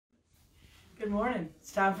Good morning.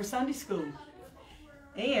 It's time for Sunday school.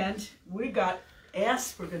 And we got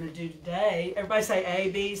S we're going to do today. Everybody say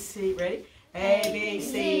A, B, C. Ready? A, B,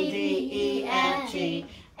 C, D, E, F, G,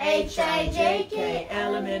 H, I, J, K,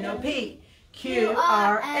 L, M, N, O, P, Q,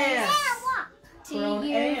 R, S. We're on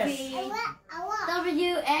S.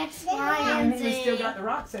 W, X, Y, and Z. We still got the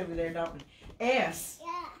rocks over there, don't we? S.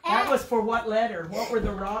 That was for what letter? What were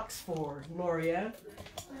the rocks for, Lorea?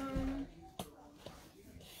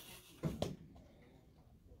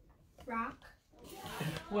 Rock.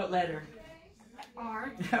 What letter?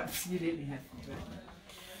 R. You didn't have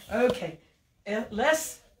to. Okay.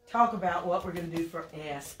 Let's talk about what we're going to do for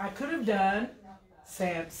S. I could have done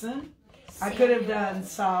Samson. I could have done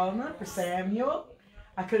Solomon or Samuel.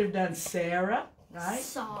 I could have done Sarah, right?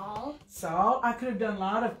 Saul. I could have done a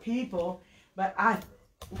lot of people, but I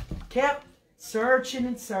kept searching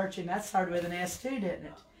and searching. That started with an S too, didn't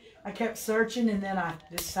it? I kept searching, and then I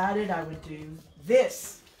decided I would do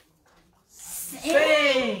this.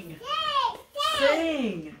 Sing.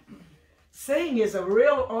 Sing. Sing is a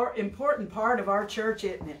real important part of our church,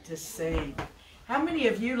 isn't it, to sing? How many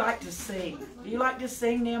of you like to sing? Do you like to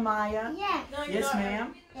sing, Nehemiah? Yeah. No, yes,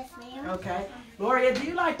 ma'am? Yes, ma'am. Okay. Lorea, do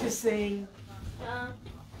you like to sing? A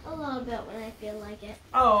little bit when I feel like it.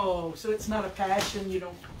 Oh, so it's not a passion? You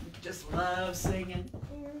don't just love singing?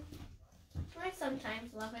 I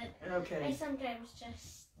sometimes love it. Okay. I sometimes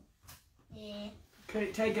just, yeah.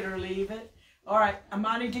 Okay, take it or leave it. All right,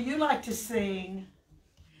 Amani, do you like to sing?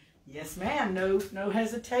 Yes, ma'am. No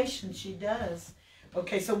hesitation. She does.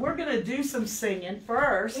 Okay, so we're going to do some singing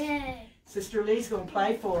first. Yay. Sister Lee's going to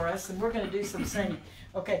play for us, and we're going to do some singing.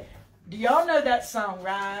 Okay, do y'all know that song,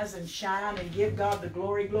 Rise and Shine and Give God the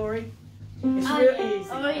Glory, Glory? It's real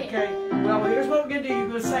easy. Oh, yeah. Okay, well, here's what we're going to do. You're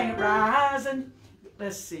going to sing it, Rise and,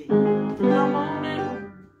 let's see.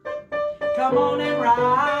 Come on and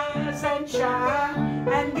rise and shine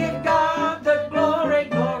and give God the glory,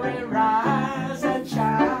 glory. Rise and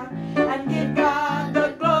shine and give God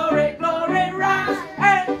the glory, glory. Rise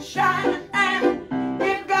and shine and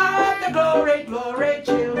give God the glory, glory.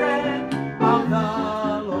 Children of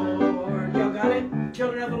the Lord. Y'all got it?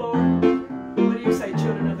 Children of the Lord? What do you say?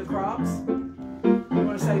 Children of the cross? You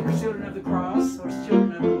want to say children of the cross or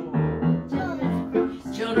children of the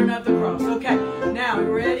Lord? Children of the cross. Okay, now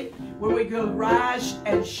you ready? When we go rise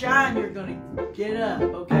and shine, you're going to get up,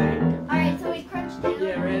 okay? Alright, so we crunch down.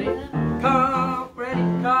 Yeah, ready?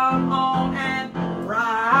 Come on and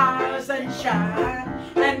rise and shine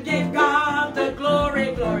and give God the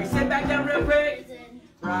glory, glory. Sit back down real quick.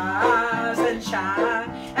 Rise and shine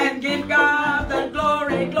and give God the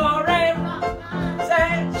glory, glory. Rise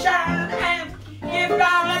and shine and give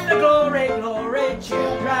God the glory, glory.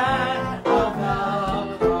 Children of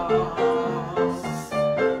the cross.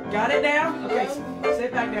 Got it down? Okay,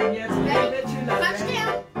 sit back down. Yes, a little bit too low. Crunch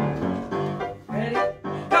down. Ready?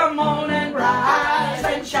 Come on and rise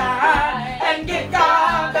and shine and give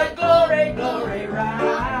God the glory, glory.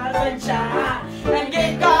 Rise and shine and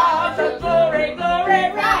give God the glory,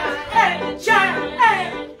 glory. Rise and shine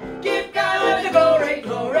and give God the glory,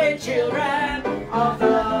 glory. Children of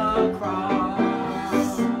the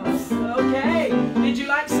cross. Okay, did you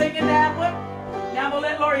like singing that one? Now we'll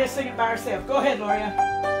let Lorea sing it by herself. Go ahead, Lorea.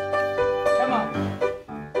 Come on.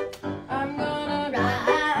 I'm gonna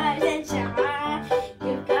rise and shine,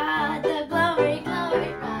 give God the glory,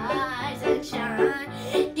 glory. Rise and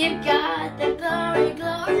shine, give God the glory,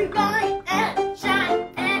 glory. Rise and shine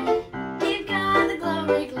and give God the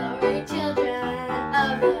glory, glory. Children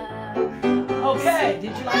of the Okay,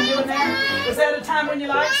 did you like doing that? Was that a time when you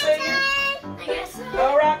liked singing? I guess so.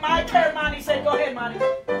 All right, my turn, Monty said. Go ahead, Monty.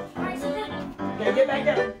 Alright, sit down. Okay, get back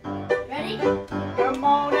down. Ready? Come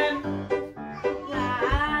on in.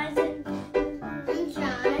 Rise and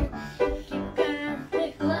shine, give God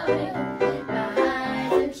the glory.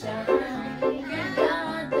 Rise and shine, give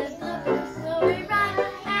God the glory. Rise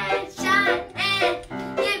and shine and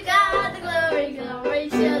give God the glory, glory.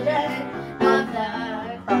 Children of the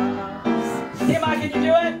cross. Nehemiah, can you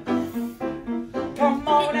do it? Come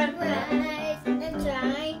on in. Rise and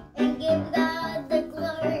shine and give God the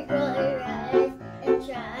glory, glory. Rise and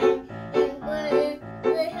shine and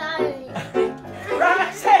glory, high.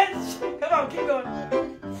 Rise and come on, keep going.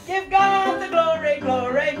 Give God the glory,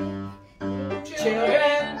 glory.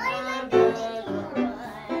 Children of the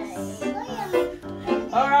cross.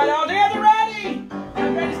 All right, all together, ready?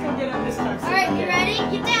 Everybody's gonna get up this time. Alright, you ready?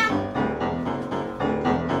 Get down.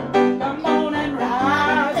 Come on and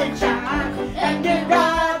rise and shine and give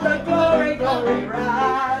God the glory, glory.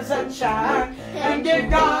 Rise and shine and give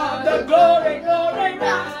God the glory, glory.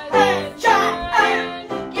 Rise and shine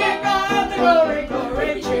and give God the glory,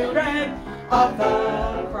 glory. Children of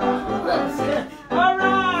the cross. All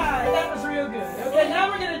right, that was real good. Okay, now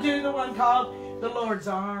we're going to do the one called the Lord's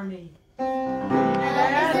Army. Is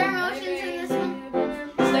there emotions in this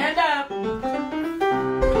one? Stand up.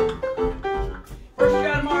 First you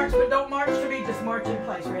gotta march, but don't march to me, just march in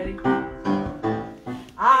place. Ready?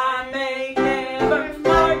 I may never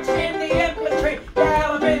march in the infantry,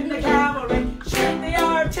 gallop in the cavalry, shoot the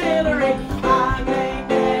artillery. I may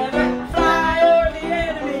never fly o'er the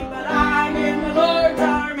enemy, but I'm in the Lord's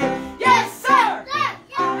army. Yes, sir!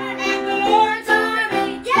 I'm in the Lord's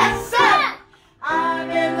army. Yes, sir!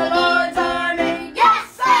 I'm in the Lord's army. Yes,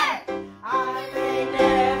 sir! I may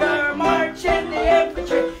never march in the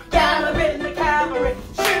infantry, gallop in the cavalry,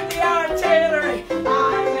 shoot the artillery.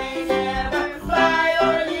 I may never fly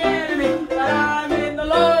o'er the enemy, but I'm in the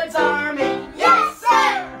Lord's army. Yes,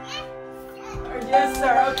 sir! Yes,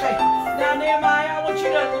 sir. Okay. Now, Nehemiah, I want you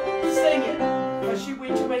to sing it, because you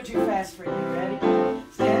went too fast for you. Ready?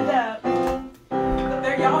 Stand up.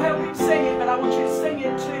 There, y'all help me sing it, but I want you to sing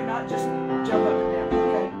it too, not just jump up and down.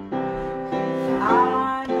 Okay?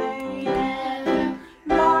 I may never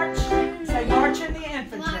march. Say march in the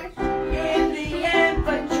infantry. In the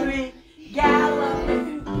infantry, gallop.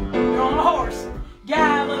 You're on a horse.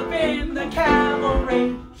 Gallop in the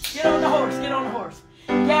cavalry. Get on the horse. Get on the horse.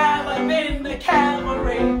 Gallop in the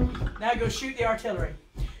cavalry. Now go shoot the artillery.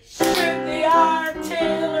 Shoot the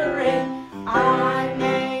artillery. I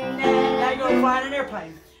may never. Now go fly in an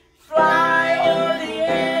airplane. Fly over the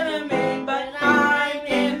enemy, but I'm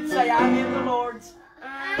in. Say I'm in the Lord's.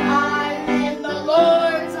 I'm in the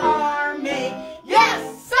Lord's army.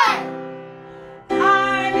 Yes, sir.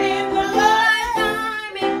 I'm in the Lord's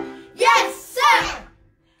army. Yes, sir.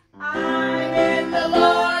 I'm in the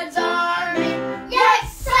Lord's army.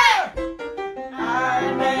 Yes, sir.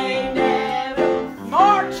 I may never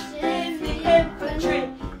march in the infantry,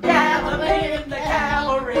 gallop in the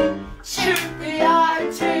cavalry, shoot the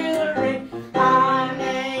artillery. I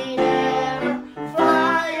may never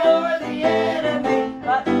fly over the enemy.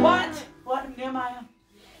 But what? What, Nehemiah?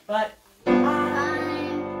 But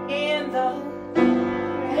I'm in the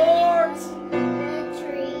Lord's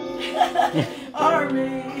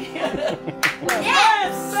army.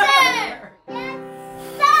 Yes, sir. Yes,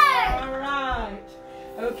 sir. All right.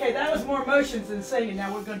 Okay, that was more emotions than singing.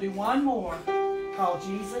 Now we're going to do one more called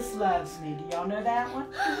Jesus Loves Me. Do y'all know that one?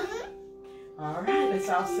 All right, let's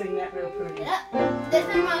all sing that real pretty. Yep.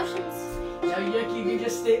 There's emotions. No, you can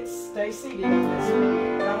just stay seated on this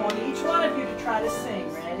one. I want each one of you to try to sing.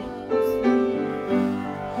 Ready?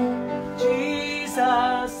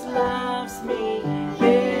 Jesus loves me.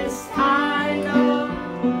 This I know.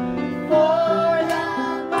 For the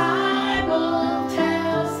Bible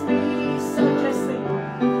tells me so. Just sing.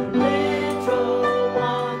 Little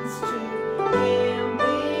ones to Him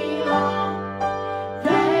belong.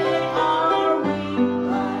 They are weak,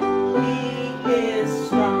 but He is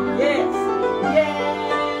strong. Yes,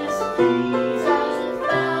 yes, Jesus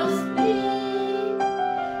loves me.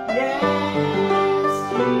 Yes,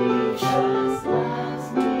 Jesus loves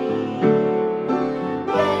me.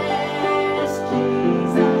 Yes,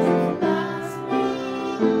 Jesus loves me.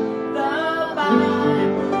 The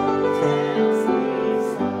Bible tells me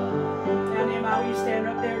so. Now, Nehemiah, will you stand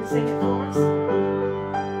up there and sing it for us?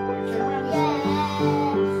 Here, turn around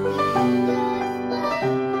this way.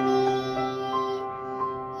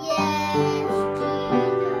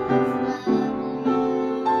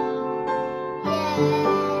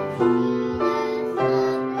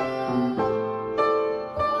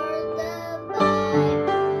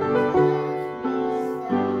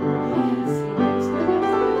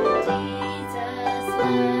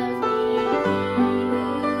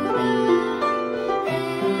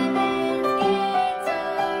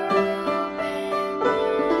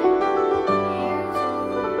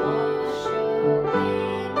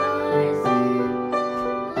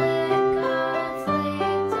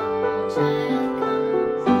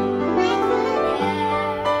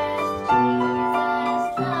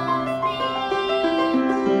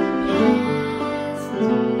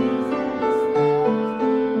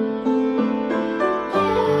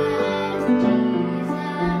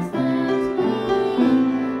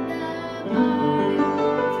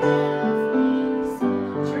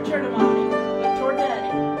 It's your turn, Amani. Look toward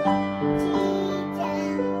Daddy.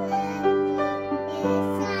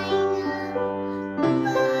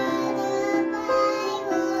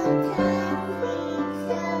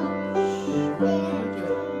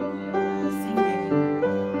 Sing, baby.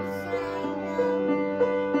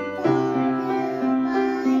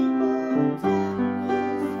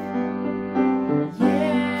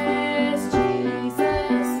 Yes,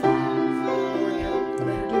 Jesus. Lorea,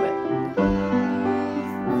 let her do it.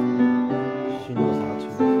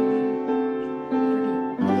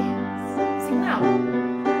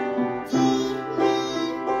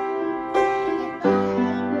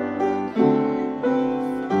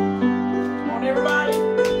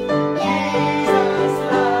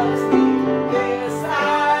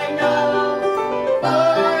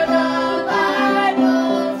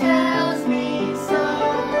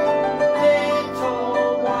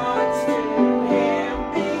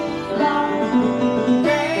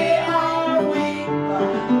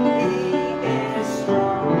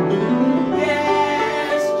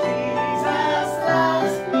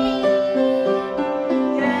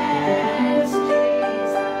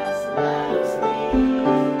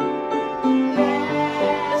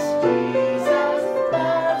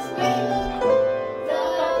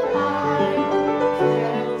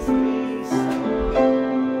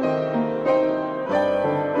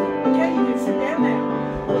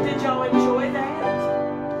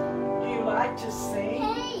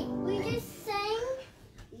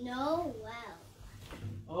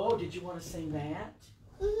 to sing that?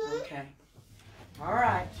 Mm-hmm. Okay. All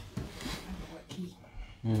right.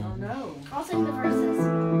 Oh no. I'll sing the verses.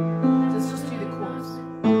 Let's just do the chorus.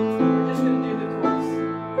 We're just going to do the chorus.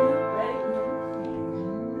 Ready?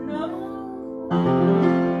 No.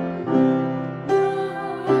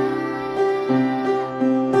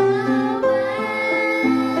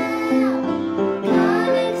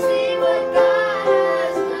 Come and see what God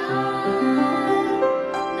has done.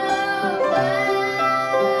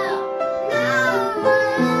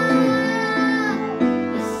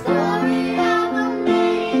 The story of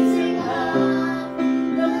amazing love,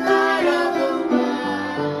 the light of the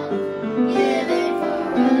world, given for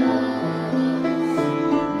us.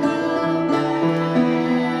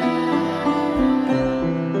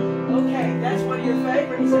 Okay, that's one of your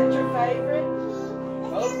favorites. Is that your favorite?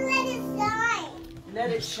 Let it shine. Let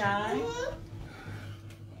it shine.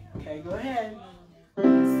 Okay, go ahead.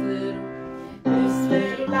 This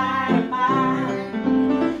little light of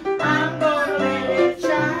mine, I'm gonna let it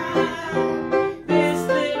shine. This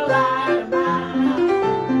little light of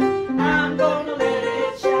mine, I'm gonna let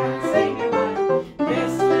it shine. Sing it, Mike.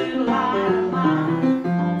 This little light of mine,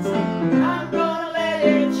 I'm gonna let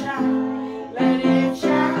it shine. Let it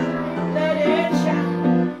shine. Let it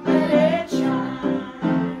shine. Let it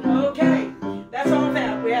shine. Okay, that's all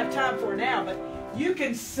that we have time for now, but you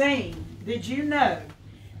can sing. Did you know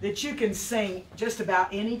that you can sing just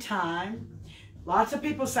about any time? Lots of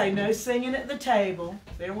people say no singing at the table.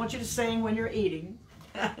 They don't want you to sing when you're eating.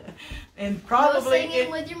 And probably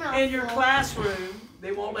singing with your mouth in your full. classroom,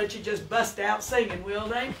 they won't let you just bust out singing, will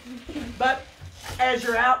they? But as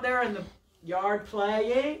you're out there in the yard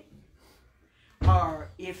playing,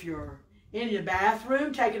 or if you're in your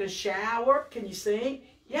bathroom taking a shower, can you sing?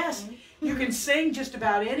 Yes, you can sing just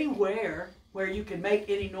about anywhere where you can make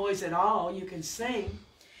any noise at all. You can sing.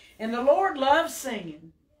 And the Lord loves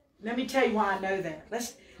singing. Let me tell you why I know that.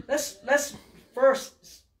 Let's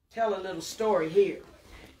first tell a little story here.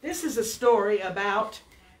 This is a story about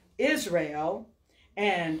Israel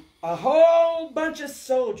and a whole bunch of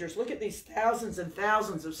soldiers. Look at these thousands and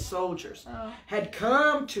thousands of soldiers had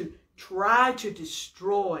come to try to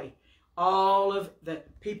destroy all of the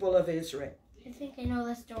people of Israel. I think I know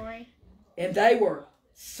the story. And they were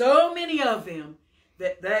so many of them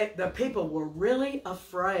that the people were really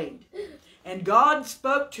afraid. And God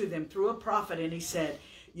spoke to them through a prophet, and he said,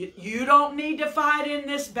 you don't need to fight in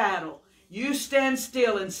this battle. You stand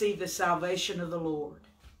still and see the salvation of the Lord.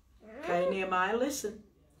 Okay, Nehemiah, listen.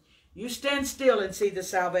 You stand still and see the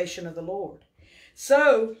salvation of the Lord.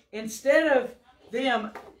 So instead of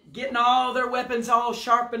them getting all their weapons all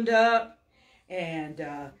sharpened up and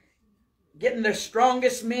getting their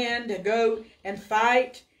strongest men to go and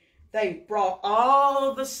fight, they brought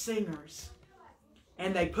all the singers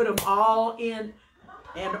and they put them all in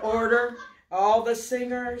order, all the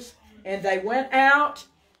singers, and they went out.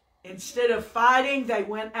 Instead of fighting, they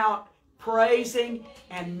went out praising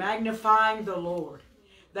and magnifying the Lord.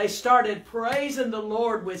 They started praising the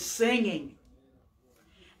Lord with singing.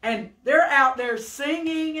 And they're out there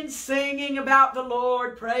singing and singing about the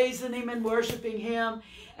Lord, praising Him and worshiping Him.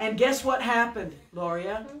 And guess what happened,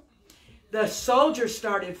 Lorea? The soldiers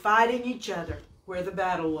started fighting each other where the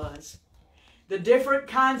battle was. The different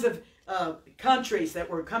kinds of countries that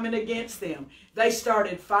were coming against them, they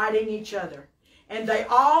started fighting each other. And they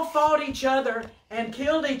all fought each other and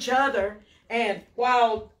killed each other. And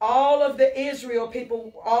while all of the Israel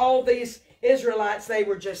people, all these Israelites, they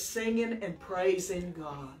were just singing and praising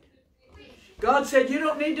God. God said, you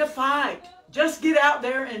don't need to fight. Just get out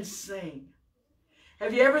there and sing.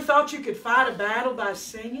 Have you ever thought you could fight a battle by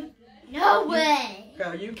singing? No way.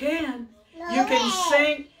 Well, you can. No You can way.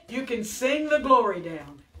 sing. You can sing the glory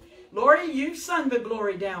down. Lori, you've sung the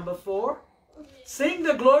glory down before. Sing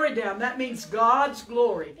the glory down. That means God's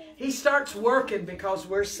glory. He starts working because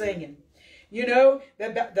we're singing. You know,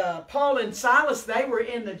 the Paul and Silas, they were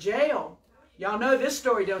in the jail. Y'all know this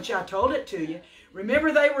story, don't you? I told it to you.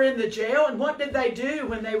 Remember, they were in the jail, and what did they do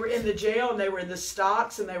when they were in the jail and they were in the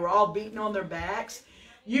stocks and they were all beaten on their backs?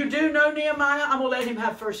 You do know Nehemiah? I'm going to let him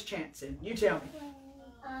have first chance in. You tell me.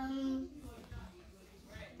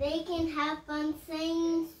 They can have fun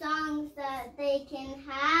singing songs that they can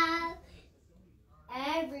have.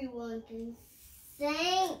 Everyone can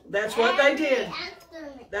sing. That's what they did.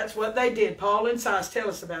 Instrument. That's what they did. Paul and Silas, tell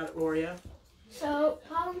us about it, Lorea. So,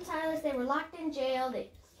 Paul and Silas, they were locked in jail. They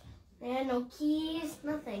had no keys,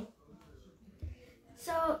 nothing.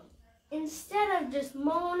 So, instead of just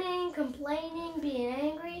moaning, complaining, being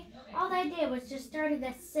angry, all they did was just started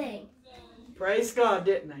to sing. Praise God,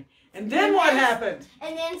 didn't they? And then what happened?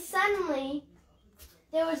 And then suddenly,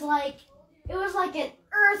 there was like, it was like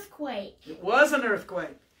earthquake. It was an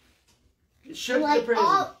earthquake. It shook Like the prison.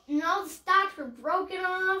 all the stocks were broken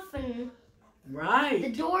off, and Right. the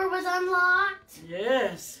door was unlocked.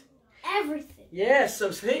 Yes. Everything. Yes.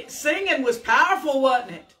 So singing was powerful,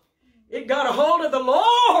 wasn't it? It got a hold of the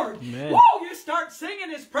Lord. Amen. Whoa, you start singing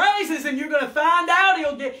His praises and you're going to find out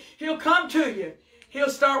He'll come to you. He'll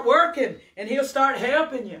start working and He'll start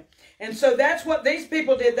helping you. And so that's what these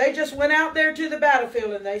people did. They just went out there to the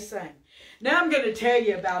battlefield and they sang. Now I'm going to tell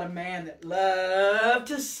you about a man that loved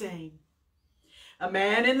to sing. A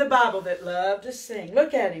man in the Bible that loved to sing.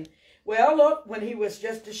 Look at him. Well, look, when he was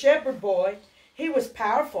just a shepherd boy, he was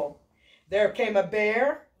powerful. There came a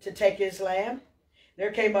bear to take his lamb.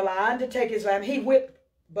 There came a lion to take his lamb. He whipped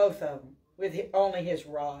both of them with only his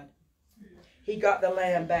rod. He got the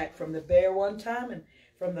lamb back from the bear one time and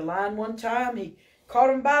from the lion one time. He caught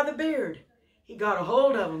him by the beard. He got a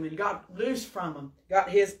hold of him and got loose from him. Got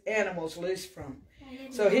his animals loose from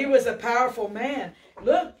him. So he was a powerful man.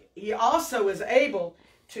 Look, he also was able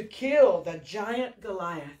to kill the giant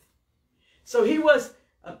Goliath. So he was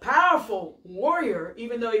a powerful warrior,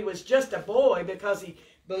 even though he was just a boy, because he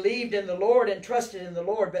believed in the Lord and trusted in the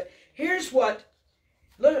Lord. But here's what,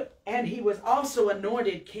 look, and he was also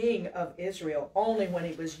anointed king of Israel only when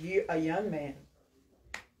he was a young man.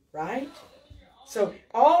 Right? So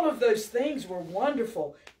all of those things were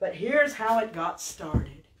wonderful, but here's how it got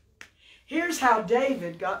started. Here's how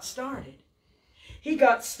David got started. He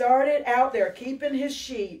got started out there keeping his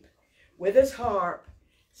sheep with his harp,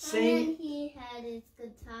 singing. And he had his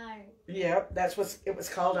guitar. Yep, that's what it was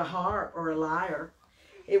called, a harp or a lyre.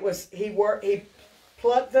 It was he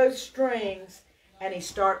plucked those strings and he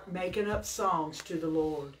started making up songs to the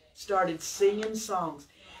Lord. Started singing songs,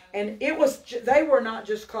 and they were not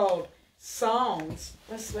just called songs.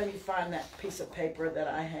 Let me find that piece of paper that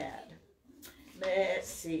I had. Let's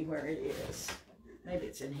see where it is. Maybe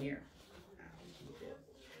it's in here.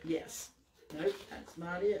 Yes. Nope, that's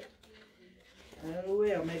not it. Oh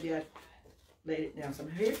well, maybe I laid it down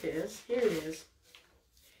somewhere. Here it is. Here it is.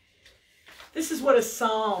 This is what a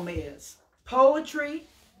psalm is. Poetry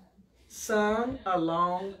sung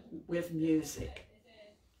along with music.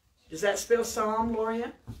 Does that spell psalm,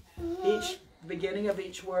 Lorea? Each beginning of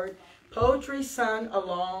each word. Poetry sung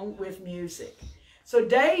along with music. So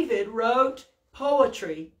David wrote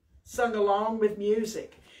poetry sung along with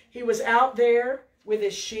music. He was out there with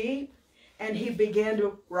his sheep and he began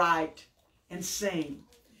to write and sing.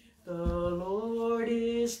 The Lord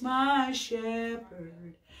is my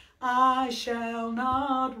shepherd, I shall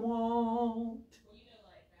not want.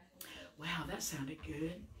 Wow, that sounded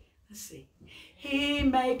good. Let's see. He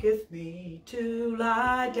maketh me to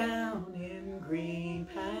lie down in green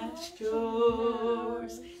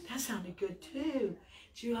pastures. That sounded good too.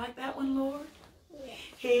 Did you like that one, Lord?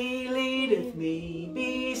 He leadeth me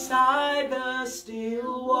beside the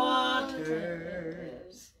still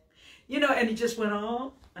waters. You know, and he just went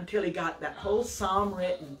on until he got that whole psalm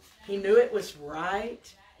written. He knew it was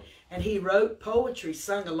right. And he wrote poetry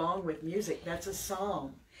sung along with music. That's a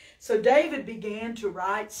psalm. So David began to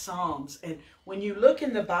write psalms. And when you look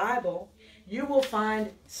in the Bible, you will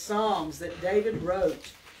find psalms that David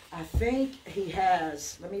wrote. I think he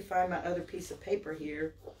has, let me find my other piece of paper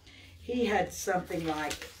here. He had something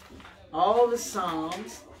like all the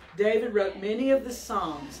psalms. David wrote many of the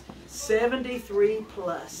psalms, 73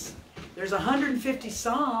 plus. There's 150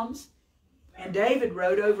 psalms, and David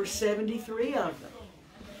wrote over 73 of them.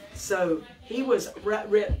 So he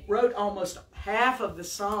wrote almost half of the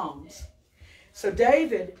psalms. So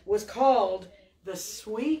David was called the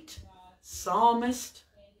sweet psalmist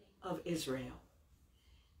of Israel.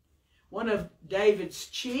 One of David's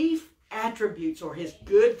chief attributes, or his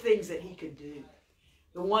good things that he could do,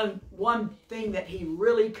 the one thing that he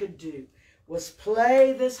really could do was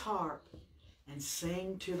play this harp and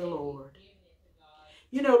sing to the Lord.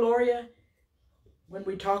 You know, Lorea, when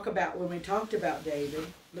we talked about David,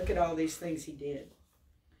 look at all these things he did.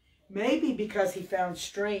 Maybe because he found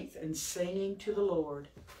strength in singing to the Lord.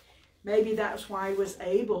 Maybe that's why he was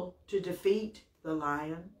able to defeat the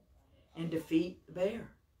lion and defeat the bear.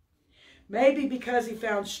 Maybe because he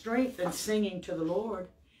found strength in singing to the Lord.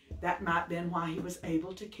 That might have been why he was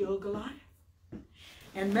able to kill Goliath.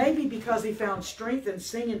 And maybe because he found strength in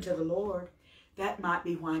singing to the Lord, that might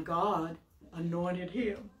be why God anointed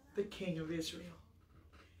him the king of Israel.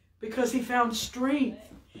 Because he found strength.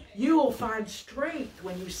 You will find strength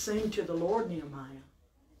when you sing to the Lord, Nehemiah.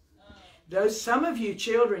 Some of you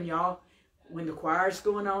children, y'all, when the choir's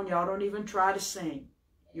going on, y'all don't even try to sing.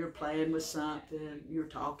 You're playing with something, you're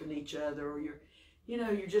talking to each other, or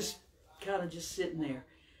you're just kind of just sitting there.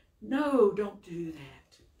 No, don't do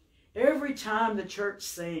that. Every time the church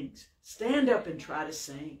sings, stand up and try to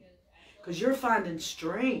sing. Because you're finding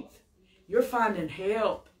strength. You're finding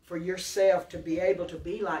help for yourself to be able to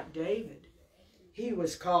be like David. He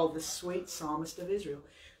was called the sweet psalmist of Israel.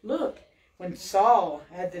 Look, when Saul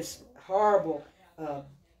had this horrible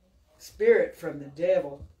spirit from the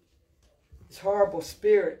devil, this horrible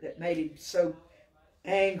spirit that made him so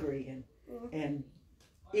angry and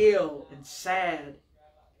ill and sad,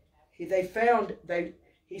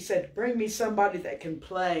 he said, bring me somebody that can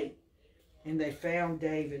play. And they found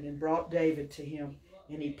David and brought David to him.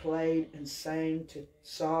 And he played and sang to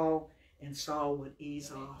Saul, and Saul would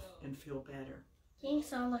ease off and feel better. King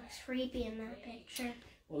Saul looks creepy in that picture.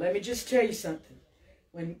 Well, let me just tell you something.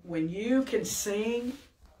 When you can sing,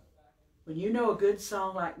 when you know a good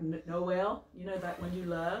song like Noel, you know that one you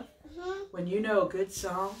love? Mm-hmm. When you know a good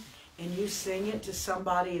song and you sing it to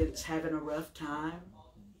somebody that's having a rough time,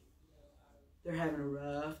 they're having a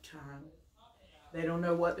rough time. They don't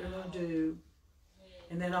know what they're going to do.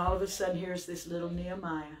 And then all of a sudden, here's this little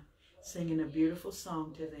Nehemiah singing a beautiful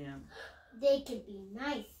song to them. They can be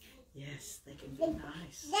nice. Yes, they can be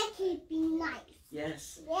nice. They can be nice.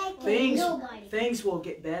 Yes. Nobody. Things will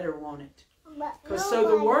get better, won't it? But Because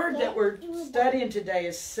so the word nobody that we're can do that. studying today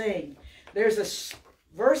is sing. There's a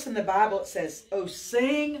verse in the Bible that says, "Oh,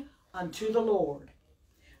 sing unto the Lord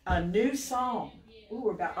a new song."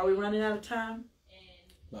 Ooh, are we running out of time?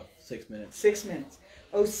 About 6 minutes. 6 minutes.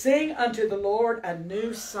 Oh, sing unto the Lord a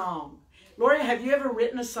new song. Lorea, have you ever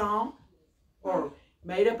written a song? Or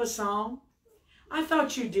made up a song? I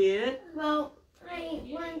thought you did. Well, I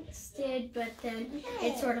once did, but then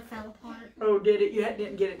it sort of fell apart. Oh, did it? You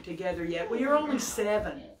didn't get it together yet. Well, you're only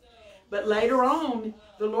 7. But later on,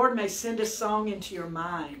 the Lord may send a song into your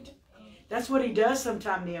mind. That's what he does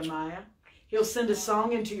sometime, Nehemiah. He'll send a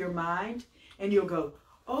song into your mind, and you'll go,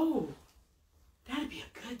 oh, that'd be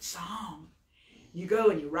a good song. You go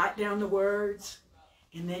and you write down the words,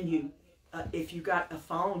 and then you, if you got a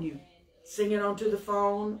phone, you sing it onto the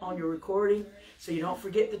phone on your recording so you don't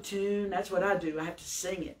forget the tune. That's what I do. I have to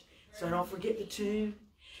sing it so I don't forget the tune.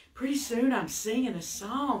 Pretty soon I'm singing a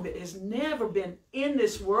song that has never been in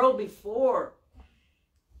this world before.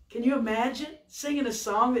 Can you imagine singing a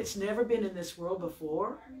song that's never been in this world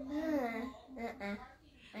before?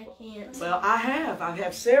 I can't. Well, I have. I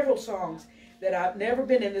have several songs that I've never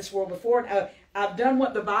been in this world before. I've done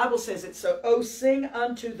what the Bible says. It's so, oh, sing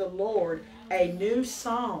unto the Lord a new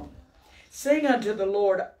song. Sing unto the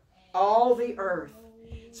Lord all the earth.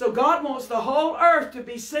 So God wants the whole earth to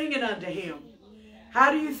be singing unto him.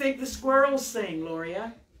 How do you think the squirrels sing,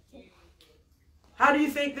 Lorea? How do you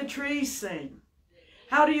think the trees sing?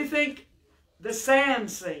 How do you think the sand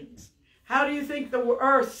sings? How do you think the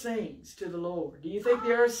earth sings to the Lord? Do you think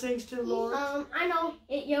the earth sings to the Lord? I know.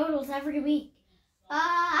 It yodels every week.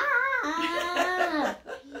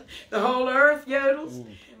 The whole earth yodels?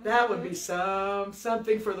 That would be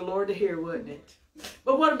something for the Lord to hear, wouldn't it?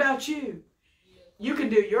 But what about you? You can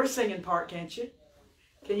do your singing part, can't you?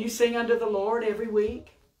 Can you sing unto the Lord every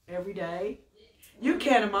week, every day? You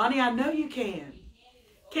can, Amani. I know you can.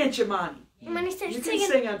 Can't you, Amani? Amani starts You can singing.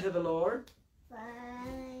 sing unto the Lord.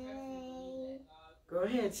 Bye. Go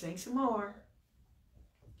ahead, sing some more.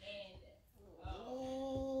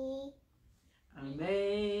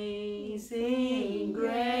 Amazing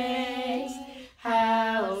grace,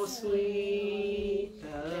 how sweet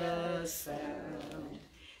the sound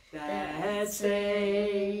that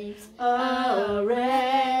saves a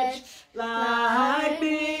wretch like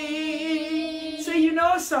me. So you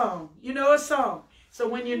know a song. You know a song. So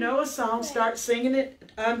when you know a song, start singing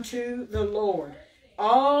it unto the Lord.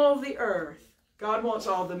 All the earth. God wants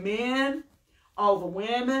all the men, all the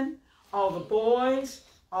women, all the boys,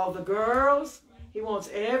 all the girls. He wants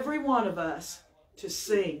every one of us to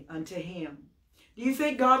sing unto him. Do you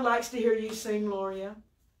think God likes to hear you sing, Lorea?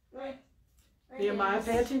 Nehemiah,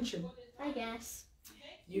 pay attention. I guess.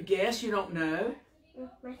 You guess? You don't know?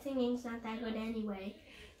 My singing's not that good anyway.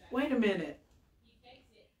 Wait a minute.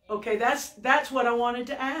 Okay, that's what I wanted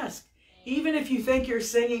to ask. Even if you think your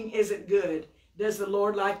singing isn't good, does the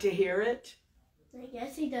Lord like to hear it? I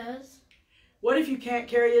guess he does. What if you can't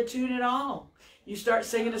carry a tune at all? You start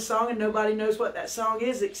singing a song and nobody knows what that song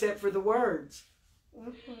is except for the words.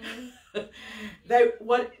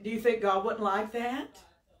 What do you think God wouldn't like that?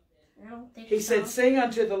 I don't think He so. said, sing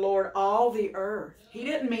unto the Lord all the earth. He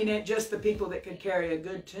didn't mean it just the people that could carry a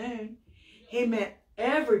good tune. He meant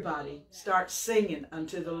everybody start singing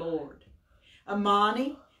unto the Lord.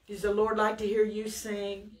 Amani, does the Lord like to hear you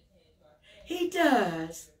sing? He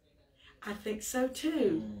does. I think so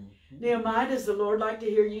too. Nehemiah, does the Lord like to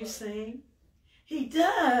hear you sing? He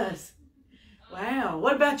does. Wow.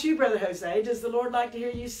 What about you, Brother Jose? Does the Lord like to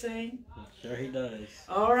hear you sing? Sure he does.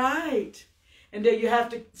 All right. And do you have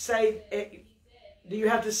to say, do you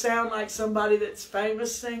have to sound like somebody that's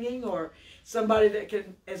famous singing or somebody that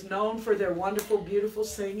is known for their wonderful, beautiful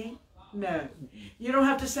singing? No. You don't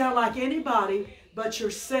have to sound like anybody but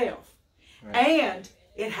yourself. Right. And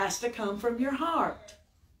it has to come from your heart.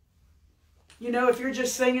 You know, if you're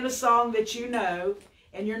just singing a song that you know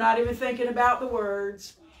and you're not even thinking about the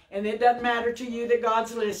words and it doesn't matter to you that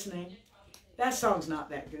God's listening, that song's not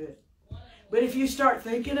that good. But if you start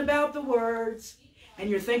thinking about the words and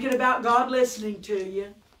you're thinking about God listening to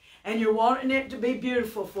you and you're wanting it to be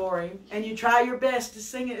beautiful for Him and you try your best to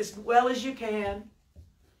sing it as well as you can,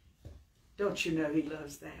 don't you know He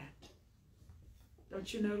loves that?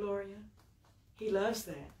 Don't you know, Lorea? He loves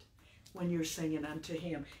that when you're singing unto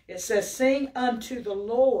Him. It says, sing unto the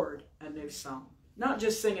Lord a new song. Not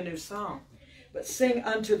just sing a new song, but sing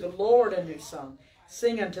unto the Lord a new song.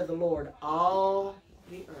 Sing unto the Lord all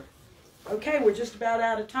the earth. Okay, we're just about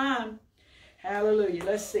out of time. Hallelujah.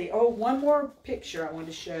 Let's see. Oh, one more picture I want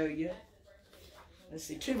to show you. Let's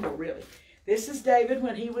see, two more really. This is David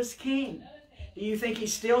when he was king. Do you think he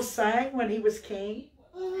still sang when he was king?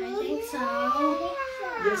 I think so.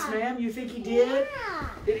 Yes, ma'am. You think he did?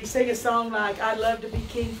 Did he sing a song like, I love to be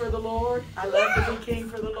king for the Lord? I love to be king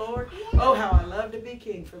for the Lord. Oh, how I love to be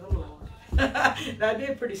king for the Lord. That'd be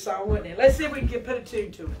a pretty song, wouldn't it? Let's see if we can put a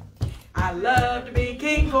tune to it. I love to be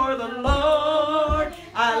king for the Lord.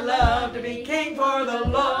 I love to be king for the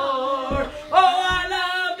Lord. Oh, I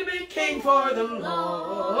love to be king for the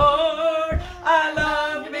Lord. I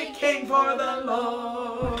love to be king for the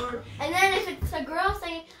Lord. And then if it's a girl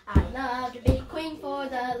saying, I love to be queen for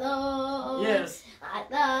the Lord. Yes. I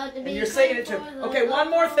love to be And you're singing it too. Okay, one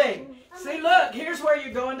more thing. See, look, here's where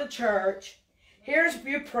you're going to church. Here's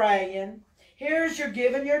you praying. Here's you're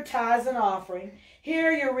giving your tithes and offering.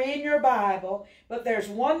 Here you're reading your Bible. But there's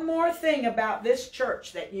one more thing about this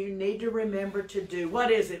church that you need to remember to do.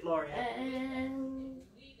 What is it, Lorea? And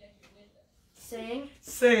sing.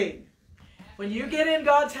 Sing. When you get in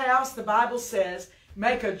God's house, the Bible says,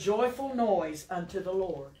 make a joyful noise unto the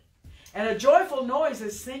Lord. And a joyful noise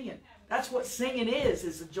is singing. That's what singing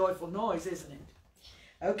is a joyful noise, isn't it?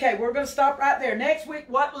 Okay, we're going to stop right there. Next week,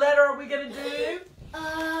 what letter are we going to do?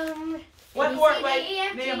 What word?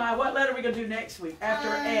 Wait, Nehemiah, what letter are we going to do next week after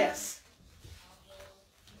S?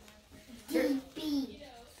 B.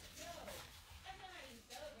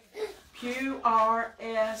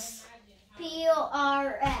 Q-R-S.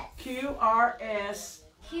 P-O-R-S. Q-R-S.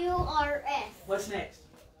 Q-R-S. What's next?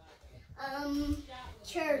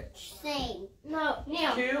 Church, sing. No.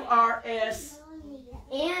 Q-R-S.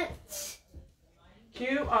 Ant.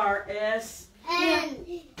 Q-R-S. Ant.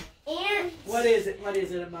 What is it? What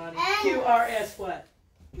is it, Amani? Q-R-S what?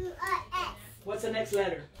 Q-R-S. What's the next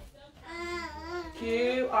letter?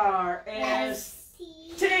 Q-R-S.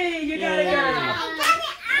 T. You got it, girl.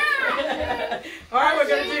 All right, we're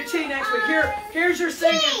going to do T next week. Here's your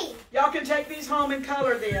singing. Y'all can take these home and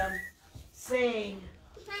color them. Sing.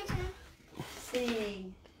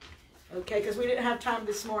 Sing. Okay, because we didn't have time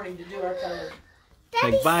this morning to do our color.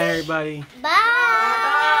 Like, bye, everybody.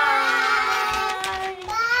 Bye.